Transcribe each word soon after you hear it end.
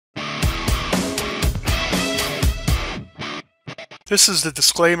This is the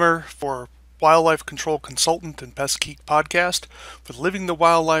disclaimer for Wildlife Control Consultant and Pest Geek Podcast for the Living the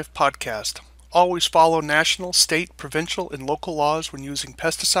Wildlife podcast. Always follow national, state, provincial, and local laws when using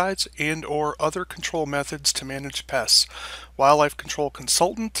pesticides and/or other control methods to manage pests. Wildlife Control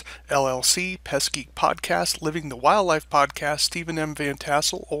Consultant, LLC, Pest Geek Podcast, Living the Wildlife Podcast, Stephen M.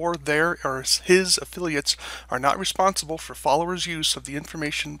 Vantassel, or their or his affiliates are not responsible for followers' use of the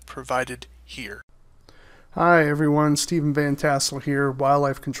information provided here. Hi everyone, Stephen Vantassel here,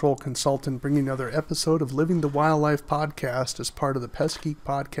 Wildlife Control Consultant, bringing another episode of Living the Wildlife Podcast as part of the Pest Geek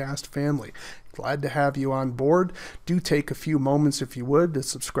Podcast family. Glad to have you on board. Do take a few moments, if you would, to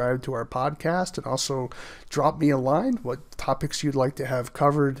subscribe to our podcast and also drop me a line, what topics you'd like to have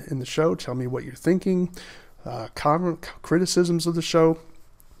covered in the show. Tell me what you're thinking, criticisms of the show.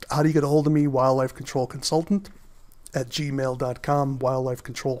 How do you get a hold of me? Wildlife Control Consultant at gmail.com, Wildlife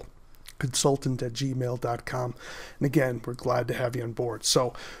Control Consultant at gmail.com. And again, we're glad to have you on board.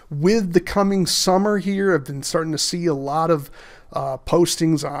 So with the coming summer here, I've been starting to see a lot of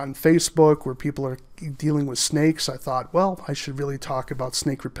postings on Facebook where people are dealing with snakes. I thought, well, I should really talk about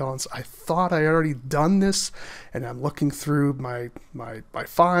snake repellents. I thought I already done this, and I'm looking through my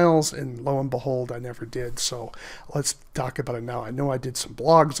files, and lo and behold, I never did. So let's talk about it now. I know I did some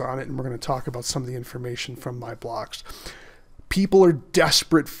blogs on it, and we're going to talk about some of the information from my blogs. People are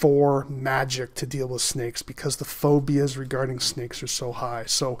desperate for magic to deal with snakes because the phobias regarding snakes are so high.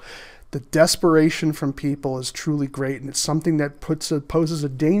 So the desperation from people is truly great, and it's something that poses a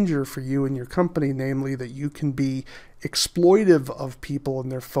danger for you and your company, namely that you can be exploitive of people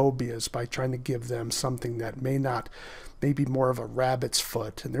and their phobias by trying to give them something that may be more of a rabbit's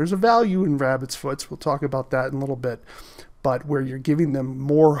foot. And there's a value in rabbit's foots. We'll talk about that in a little bit, but where you're giving them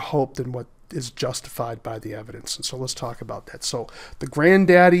more hope than what is justified by the evidence. And so let's talk about that. So the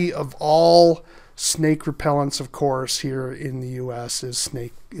granddaddy of all snake repellents, of course, here in the US is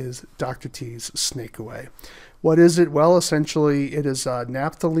Dr. T's Snake Away. What is it? Well, essentially it is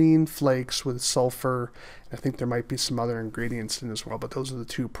naphthalene flakes with sulfur. I think there might be some other ingredients in as well, but those are the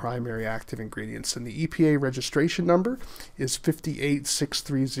two primary active ingredients. And the EPA registration number is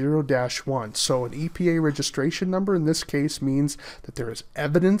 58630-1. So an EPA registration number in this case means that there is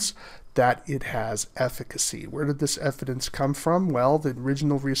evidence that it has efficacy. Where did this evidence come from? Well, the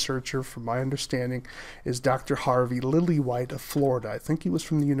original researcher, from my understanding, is Dr. Harvey Lillywhite of Florida. I think he was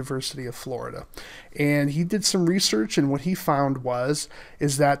from the University of Florida. And he did some research, and what he found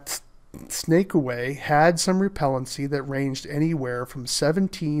is that Snake Away had some repellency that ranged anywhere from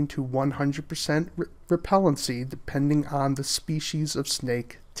 17 to 100% repellency depending on the species of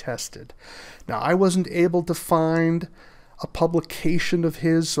snake tested. Now, I wasn't able to find a publication of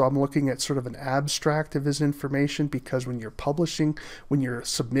his, so I'm looking at sort of an abstract of his information, because when you're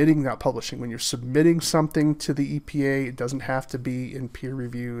submitting something to the EPA, it doesn't have to be in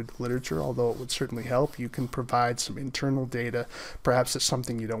peer-reviewed literature, although it would certainly help. You can provide some internal data. Perhaps it's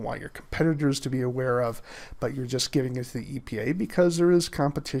something you don't want your competitors to be aware of, but you're just giving it to the EPA because there is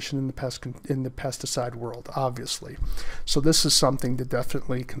competition in the pesticide world, obviously. So this is something to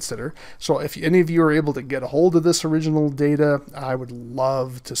definitely consider. So if any of you are able to get a hold of this original data, I would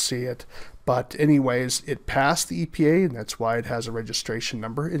love to see it. But anyways, it passed the EPA, and that's why it has a registration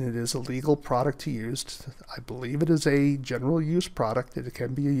number, and it is a legal product to use. I believe it is a general use product. It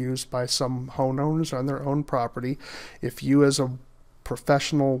can be used by some homeowners on their own property. If you, as a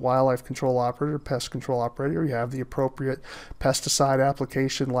professional wildlife control operator, pest control operator, you have the appropriate pesticide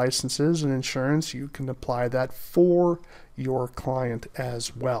application licenses and insurance, you can apply that for your client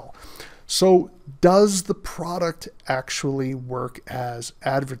as well. So does the product actually work as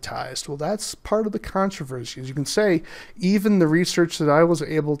advertised? Well, that's part of the controversy. As you can say, even the research that I was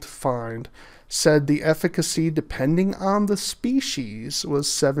able to find said the efficacy, depending on the species,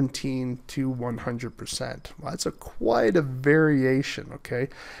 was 17 to 100%. Well, that's quite a variation, okay?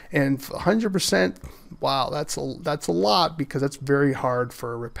 And 100%, wow, that's a lot, because that's very hard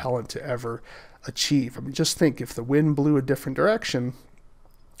for a repellent to ever achieve. I mean, just think, if the wind blew a different direction,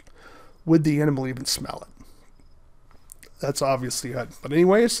 would the animal even smell it? That's obviously it. But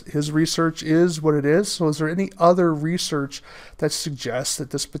anyways, his research is what it is. So is there any other research that suggests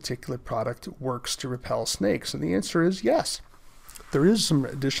that this particular product works to repel snakes? And the answer is yes. There is some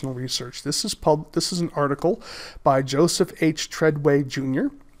additional research. This is an article by Joseph H. Treadway Jr.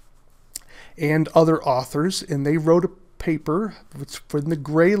 and other authors, and they wrote a paper in the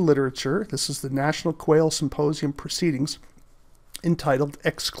gray literature. This is the National Quail Symposium Proceedings, entitled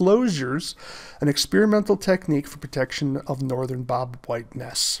Exclosures, an Experimental Technique for Protection of Northern Bobwhite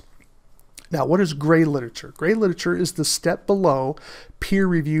Nests. Now, what is gray literature? Gray literature is the step below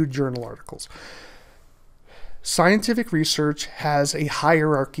peer-reviewed journal articles. Scientific research has a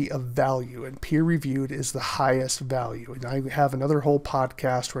hierarchy of value, and peer-reviewed is the highest value. And I have another whole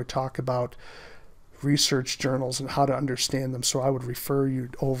podcast where I talk about research journals and how to understand them, so I would refer you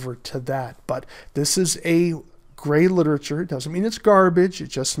over to that. But this is a gray literature. It doesn't mean it's garbage. It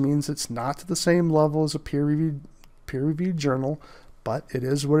just means it's not to the same level as a peer-reviewed journal, but it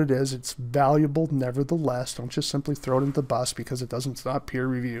is what it is. It's valuable nevertheless. Don't just simply throw it into the bus because it's not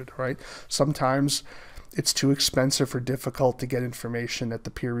peer-reviewed, right? Sometimes it's too expensive or difficult to get information at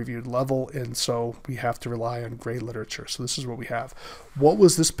the peer-reviewed level, and so we have to rely on gray literature. So this is what we have. What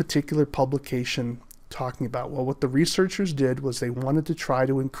was this particular publication talking about? Well, what the researchers did was they wanted to try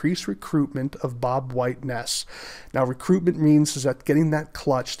to increase recruitment of bobwhite nests. Now, recruitment means is that getting that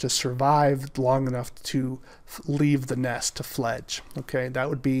clutch to survive long enough to leave the nest, to fledge. Okay, that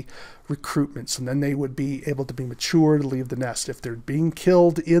would be recruitments, and then they would be able to be mature to leave the nest. If they're being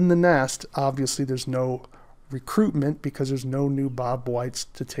killed in the nest, obviously there's no recruitment because there's no new bobwhites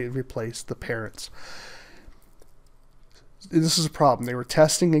to replace the parents. This is a problem. They were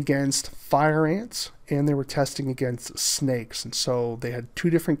testing against fire ants and they were testing against snakes. And so they had two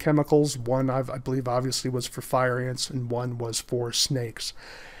different chemicals. One, I believe, obviously was for fire ants, and one was for snakes.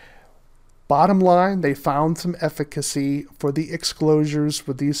 Bottom line, they found some efficacy for the exclosures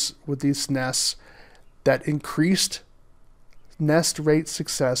with these nests that increased nest rate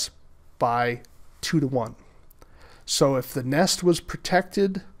success by 2 to 1. So if the nest was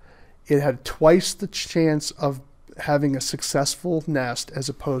protected, it had twice the chance of having a successful nest as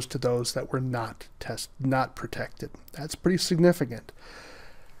opposed to those that were not protected. That's pretty significant.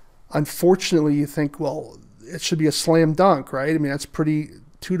 Unfortunately, you think, well, it should be a slam dunk, right? I mean, that's pretty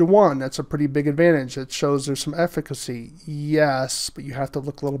 2 to 1. That's a pretty big advantage. It shows there's some efficacy. Yes, but you have to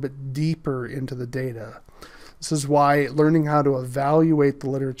look a little bit deeper into the data. This is why learning how to evaluate the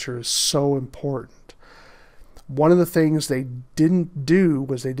literature is so important. One of the things they didn't do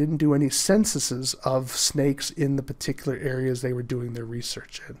was they didn't do any censuses of snakes in the particular areas they were doing their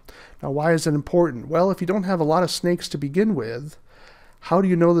research in. Now, why is it important? Well, if you don't have a lot of snakes to begin with, how do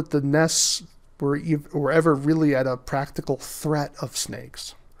you know that the nests were ever really at a practical threat of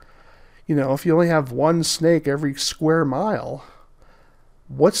snakes? You know, if you only have one snake every square mile,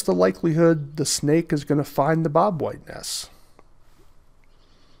 what's the likelihood the snake is going to find the bobwhite nests?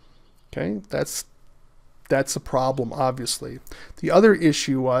 Okay, that's a problem, obviously. The other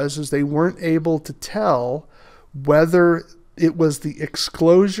issue is they weren't able to tell whether it was the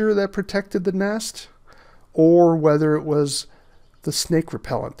exclosure that protected the nest or whether it was the snake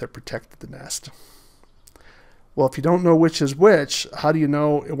repellent that protected the nest. Well, if you don't know which is which, how do you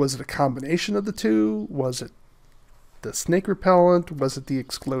know? Was it a combination of the two? Was it the snake repellent? Was it the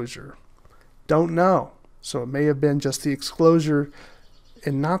exclosure? Don't know. So it may have been just the exclosure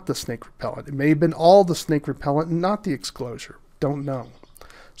and not the snake repellent. It may have been all the snake repellent and not the exclosure. Don't know.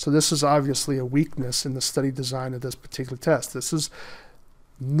 So this is obviously a weakness in the study design of this particular test. This is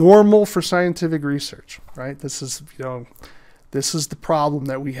normal for scientific research, right? This is, this is the problem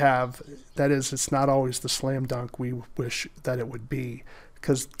that we have. That is, it's not always the slam dunk we wish that it would be,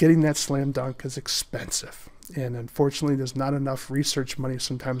 because getting that slam dunk is expensive. And unfortunately, there's not enough research money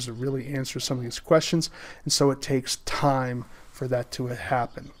sometimes to really answer some of these questions. And so it takes time for that to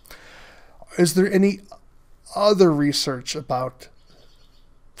happen. Is there any other research about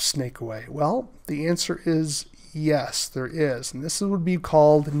snake away? Well, the answer is yes, there is. And this would be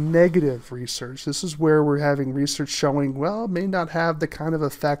called negative research. This is where we're having research showing, well, it may not have the kind of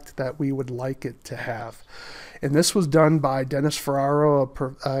effect that we would like it to have. And this was done by Dennis Ferraro,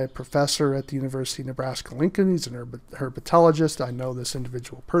 a professor at the University of Nebraska-Lincoln. He's an herpetologist. I know this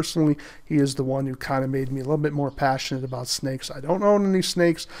individual personally. He is the one who kind of made me a little bit more passionate about snakes. I don't own any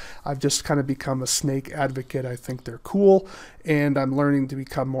snakes. I've just kind of become a snake advocate. I think they're cool, and I'm learning to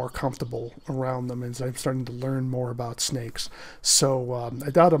become more comfortable around them as I'm starting to learn more about snakes. So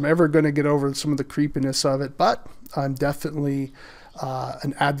I doubt I'm ever going to get over some of the creepiness of it, but I'm definitely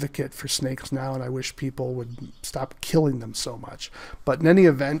an advocate for snakes now, and I wish people would stop killing them so much. But in any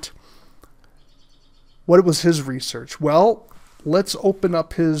event, what was his research? Well, let's open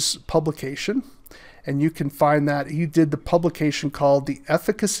up his publication, and you can find that he did the publication called The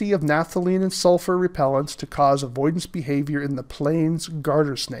Efficacy of Naphthalene and Sulfur Repellents to Cause Avoidance Behavior in the Plains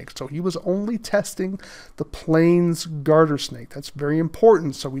Garter Snake. So he was only testing the Plains Garter Snake. That's very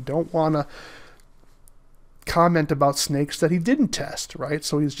important, so we don't want to comment about snakes that he didn't test, right?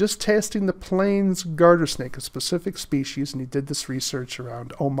 So he's just testing the Plains garter snake, a specific species, and he did this research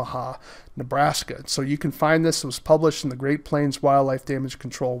around Omaha, Nebraska. So you can find this. It was published in the Great Plains Wildlife Damage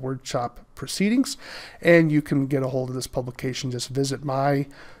Control Workshop Proceedings, and you can get a hold of this publication. Just visit my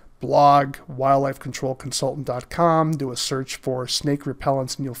blog, wildlifecontrolconsultant.com, do a search for snake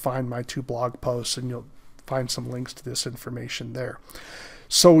repellents, and you'll find my 2 blog posts, and you'll find some links to this information there.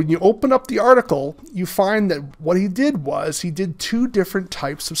 So when you open up the article, you find that what he did was he did 2 different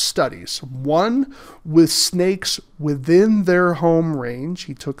types of studies. One with snakes within their home range.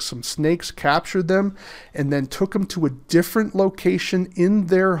 He took some snakes, captured them, and then took them to a different location in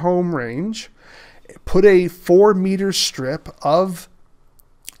their home range, put a 4-meter strip of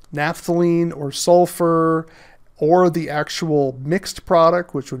naphthalene or sulfur or the actual mixed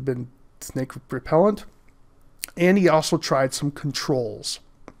product, which would have been snake repellent. And he also tried some controls.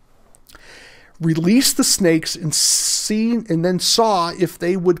 Released the snakes and then saw if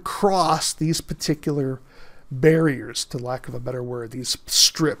they would cross these particular barriers, to lack of a better word, these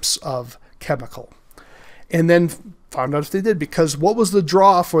strips of chemical. And then found out if they did, because what was the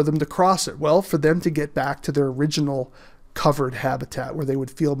draw for them to cross it? Well, for them to get back to their original covered habitat where they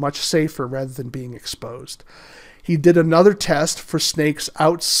would feel much safer rather than being exposed. He did another test for snakes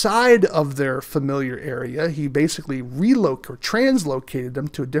outside of their familiar area. He basically relocated or translocated them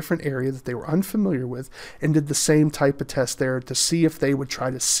to a different area that they were unfamiliar with and did the same type of test there to see if they would try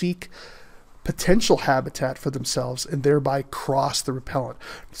to seek potential habitat for themselves and thereby cross the repellent.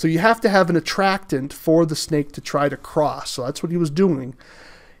 So you have to have an attractant for the snake to try to cross. So that's what he was doing.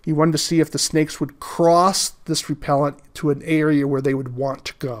 He wanted to see if the snakes would cross this repellent to an area where they would want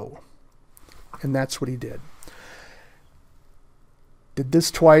to go. And that's what he did. Did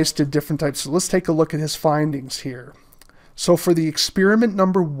this twice, did different types. So let's take a look at his findings here. So for the experiment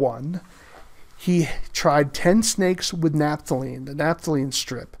number 1, he tried 10 snakes with naphthalene, the naphthalene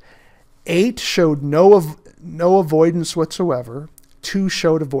strip. 8 showed no avoidance whatsoever. 2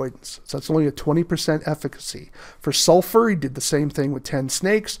 showed avoidance. So that's only a 20% efficacy. For sulfur, he did the same thing with 10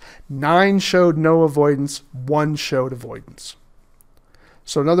 snakes. 9 showed no avoidance. 1 showed avoidance.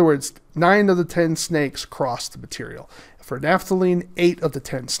 So in other words, 9 of the 10 snakes crossed the material. For naphthalene, 8 of the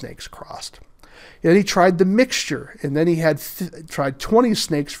 10 snakes crossed. Then he tried the mixture, and then he had tried 20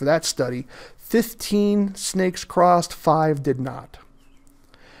 snakes for that study. 15 snakes crossed, 5 did not.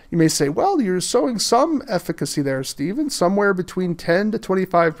 You may say, well, you're showing some efficacy there, Stephen, somewhere between 10 to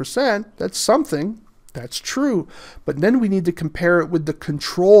 25%. That's something. That's true. But then we need to compare it with the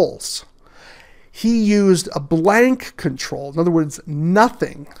controls. He used a blank control. In other words,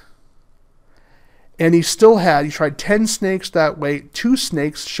 nothing. And he tried 10 snakes that way. 2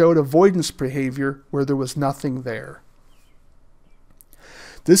 snakes showed avoidance behavior where there was nothing there.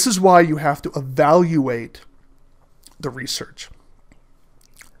 This is why you have to evaluate the research.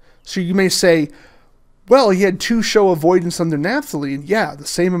 So you may say, well, he had 2 show avoidance under naphthalene. Yeah, the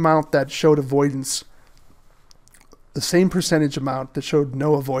same amount that showed avoidance, the same percentage amount that showed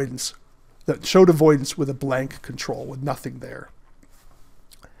no avoidance, that showed avoidance with a blank control, with nothing there.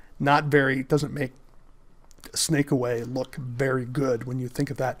 Doesn't make snake away look very good when you think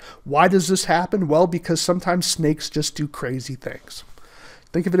of that. Why does this happen? Well, because sometimes snakes just do crazy things.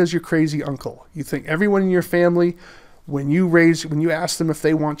 Think of it as your crazy uncle. You think everyone in your family, when you ask them if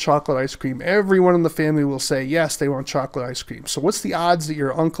they want chocolate ice cream, everyone in the family will say yes, they want chocolate ice cream. So what's the odds that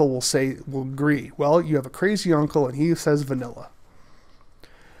your uncle will agree? Well, you have a crazy uncle and he says vanilla.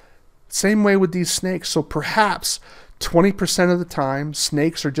 Same way with these snakes. So perhaps 20% of the time,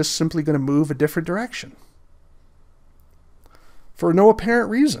 snakes are just simply going to move a different direction for no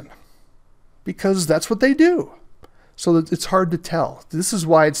apparent reason, because that's what they do. So that it's hard to tell. This is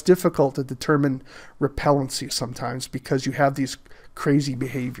why it's difficult to determine repellency sometimes, because you have these crazy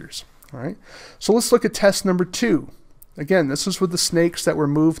behaviors. All right. So let's look at test number 2. Again, this is with the snakes that were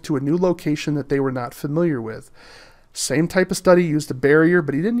moved to a new location that they were not familiar with. Same type of study, used a barrier,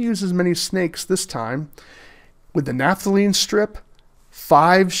 but he didn't use as many snakes this time. With the naphthalene strip,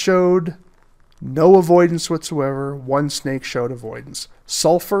 5 showed no avoidance whatsoever. 1 snake showed avoidance.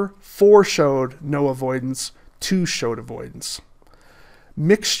 Sulfur, 4 showed no avoidance. 2 showed avoidance.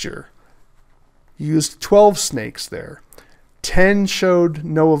 Mixture, used 12 snakes there. 10 showed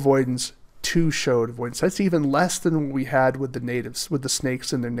no avoidance. 2 showed avoidance. That's even less than what we had with the natives, with the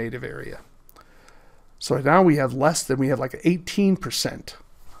snakes in their native area. So now we have like 18%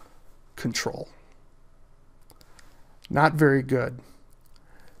 control. Not very good.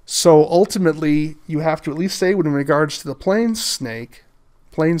 So ultimately, you have to at least say, in regards to the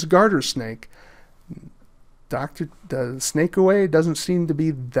plains garter snake, the snake away doesn't seem to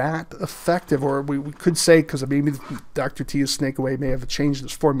be that effective. Or we could say, because maybe Dr. T's snake away may have changed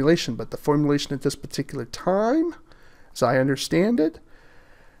its formulation, but the formulation at this particular time, as I understand it,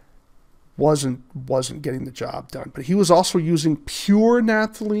 wasn't getting the job done. But he was also using pure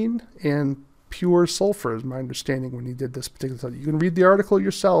naphthalene and pure sulfur, is my understanding, when he did this particular study. You can read the article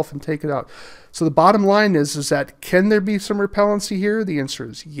yourself and take it out. So the bottom line is that can there be some repellency here? The answer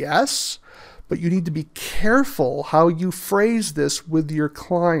is yes, but you need to be careful how you phrase this with your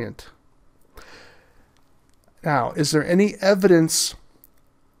client. Now, is there any evidence,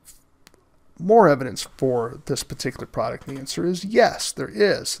 more evidence for this particular product? The answer is yes, there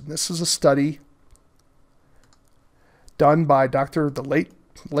is. And this is a study done by the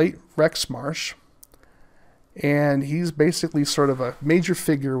late Rex Marsh, and he's basically sort of a major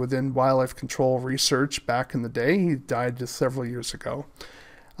figure within wildlife control research back in the day. He died just several years ago.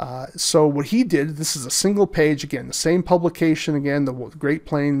 So what he did, this is a single page, again, the same publication, again, the Great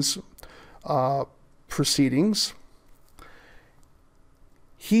Plains Proceedings.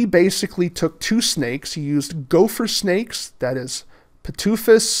 He basically took two snakes. He used gopher snakes, that is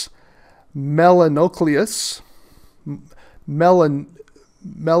Pituphis melanocleus, melanoleucus,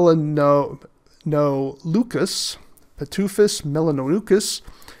 Pituphis melanoleucus,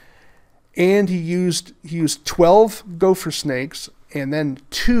 and he used 12 gopher snakes and then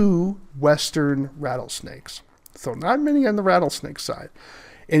 2 western rattlesnakes. So not many on the rattlesnake side.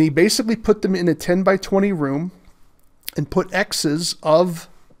 And he basically put them in a 10 by 20 room and put X's of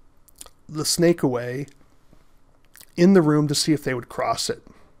the snake away in the room to see if they would cross it.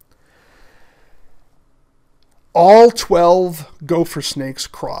 All 12 gopher snakes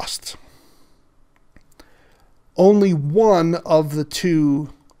crossed. Only one of the 2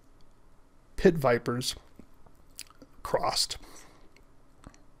 pit vipers crossed.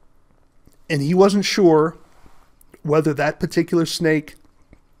 And he wasn't sure whether that particular snake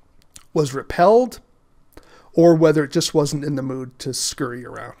was repelled or whether it just wasn't in the mood to scurry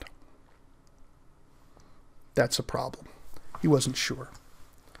around. That's a problem. He wasn't sure.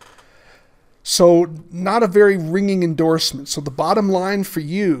 So not a very ringing endorsement. So the bottom line for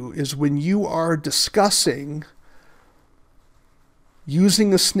you is when you are discussing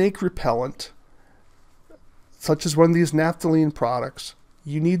using a snake repellent, such as one of these naphthalene products,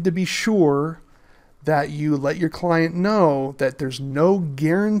 you need to be sure that you let your client know that there's no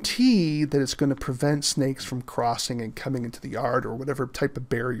guarantee that it's going to prevent snakes from crossing and coming into the yard or whatever type of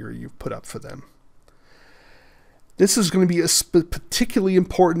barrier you've put up for them. This is going to be particularly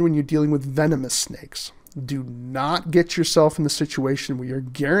important when you're dealing with venomous snakes. Do not get yourself in the situation where you're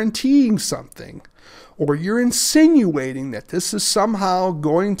guaranteeing something or you're insinuating that this is somehow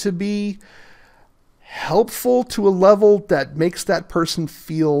going to be helpful to a level that makes that person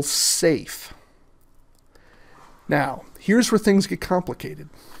feel safe. Now, here's where things get complicated.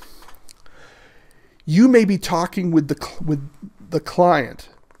 You may be talking with the client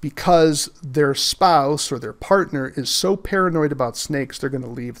because their spouse or their partner is so paranoid about snakes they're going to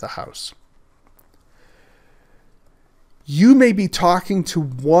leave the house. You may be talking to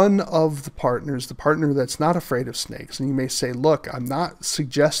one of the partners, the partner that's not afraid of snakes, and you may say, look, I'm not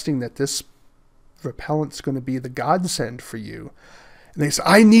suggesting that this repellent's going to be the godsend for you. And they say,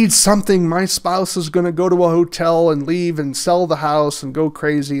 I need something. My spouse is going to go to a hotel and leave and sell the house and go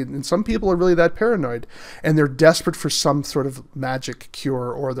crazy. And some people are really that paranoid. And they're desperate for some sort of magic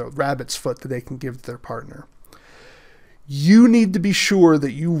cure or the rabbit's foot that they can give to their partner. You need to be sure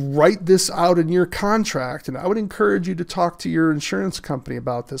that you write this out in your contract. And I would encourage you to talk to your insurance company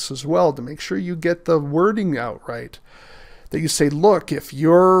about this as well to make sure you get the wording out right. That you say, look, if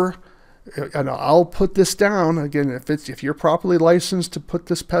you're... And I'll put this down again. If you're properly licensed to put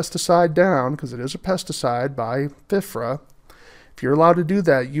this pesticide down, because it is a pesticide by FIFRA, if you're allowed to do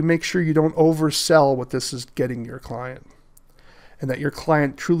that, you make sure you don't oversell what this is getting your client, and that your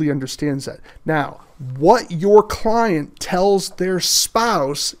client truly understands that. Now, what your client tells their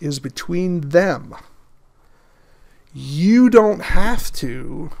spouse is between them. You don't have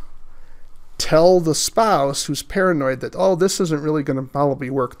to tell the spouse who's paranoid that, oh, this isn't really going to probably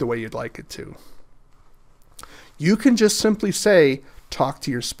work the way you'd like it to. You can just simply say, talk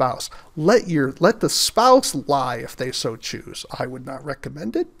to your spouse. Let the spouse lie if they so choose. I would not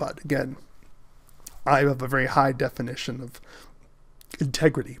recommend it, but again, I have a very high definition of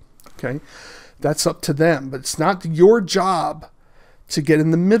integrity. Okay, that's up to them, but it's not your job to get in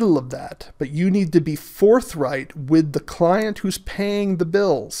the middle of that. But you need to be forthright with the client who's paying the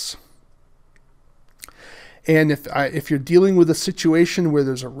bills. And if you're dealing with a situation where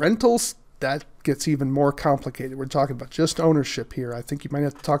there's a rental, that gets even more complicated. We're talking about just ownership here. I think you might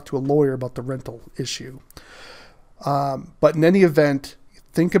have to talk to a lawyer about the rental issue. But in any event,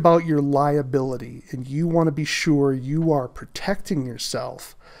 think about your liability, and you want to be sure you are protecting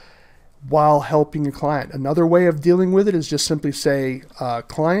yourself while helping your client. Another way of dealing with it is just simply say,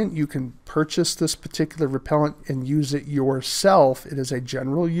 client, you can purchase this particular repellent and use it yourself. It is a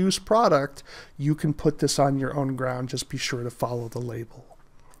general use product. You can put this on your own ground. Just be sure to follow the label.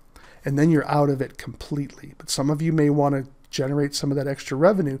 And then you're out of it completely. But some of you may want to generate some of that extra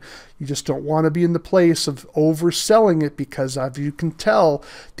revenue. You just don't want to be in the place of overselling it, because as you can tell,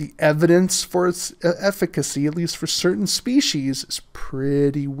 the evidence for its efficacy, at least for certain species, is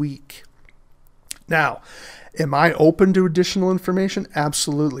pretty weak. Now, am I open to additional information?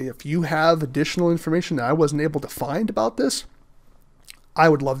 Absolutely. If you have additional information that I wasn't able to find about this, I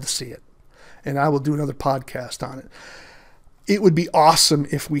would love to see it. And I will do another podcast on it. It would be awesome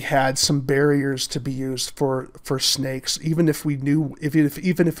if we had some barriers to be used for snakes, even if we knew,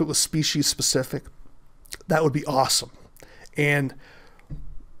 even if it was species specific. That would be awesome. And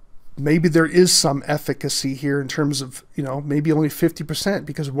maybe there is some efficacy here in terms of, maybe only 50%,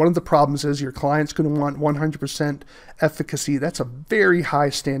 because one of the problems is your client's going to want 100% efficacy. That's a very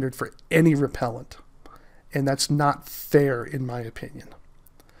high standard for any repellent, and that's not fair in my opinion.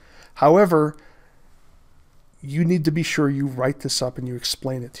 However, you need to be sure you write this up and you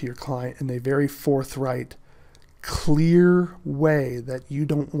explain it to your client in a very forthright, clear way, that you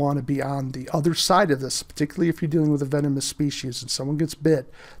don't want to be on the other side of this, particularly if you're dealing with a venomous species and someone gets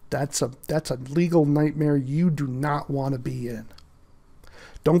bit. That's a legal nightmare you do not want to be in.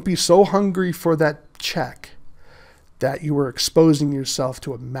 Don't be so hungry for that check that you are exposing yourself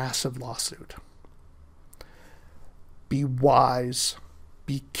to a massive lawsuit. Be wise.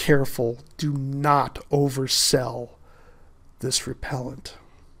 Be careful. Do not oversell this repellent.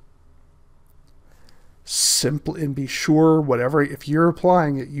 Simply, and be sure, whatever, if you're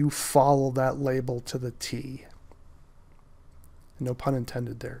applying it, you follow that label to the T. No pun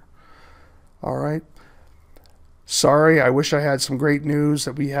intended there. All right. Sorry, I wish I had some great news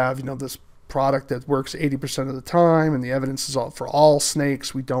that we have, this product that works 80% of the time and the evidence is all for all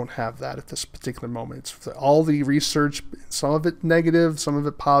snakes. We don't have that at this particular moment. It's all the research, some of it negative, some of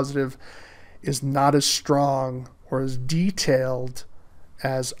it positive, is not as strong or as detailed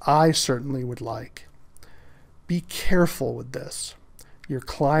as I certainly would like. Be careful with this. Your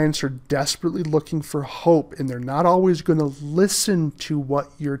clients are desperately looking for hope, and they're not always going to listen to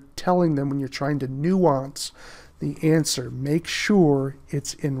what you're telling them when you're trying to nuance the answer. Make sure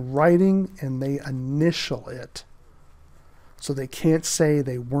it's in writing and they initial it, so they can't say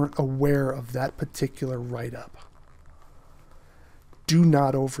they weren't aware of that particular write-up. Do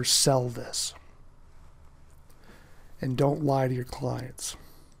not oversell this, and don't lie to your clients.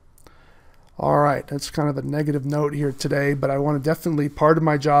 All right, that's kind of a negative note here today, but I want to definitely, part of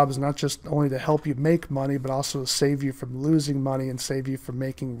my job is not just only to help you make money, but also to save you from losing money and save you from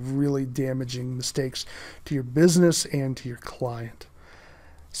making really damaging mistakes to your business and to your client.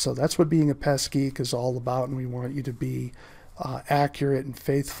 So that's what being a pest geek is all about, and we want you to be accurate and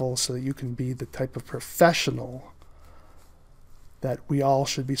faithful so that you can be the type of professional that we all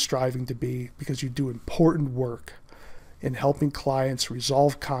should be striving to be, because you do important work in helping clients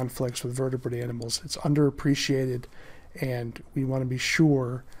resolve conflicts with vertebrate animals. It's underappreciated, and we want to be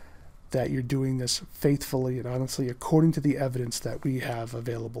sure that you're doing this faithfully and honestly according to the evidence that we have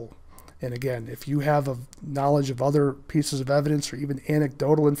available. And again, if you have a knowledge of other pieces of evidence or even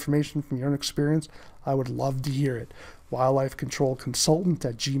anecdotal information from your own experience, I would love to hear it.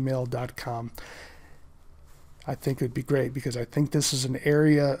 wildlifecontrolconsultant@gmail.com. I think it would be great, because I think this is an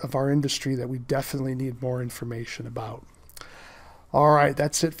area of our industry that we definitely need more information about. All right,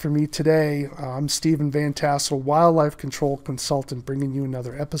 that's it for me today. I'm Stephen Vantassel, Wildlife Control Consultant, bringing you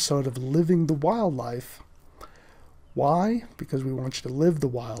another episode of Living the Wildlife. Why? Because we want you to live the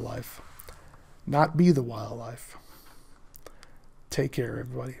wildlife, not be the wildlife. Take care,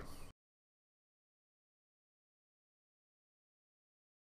 everybody.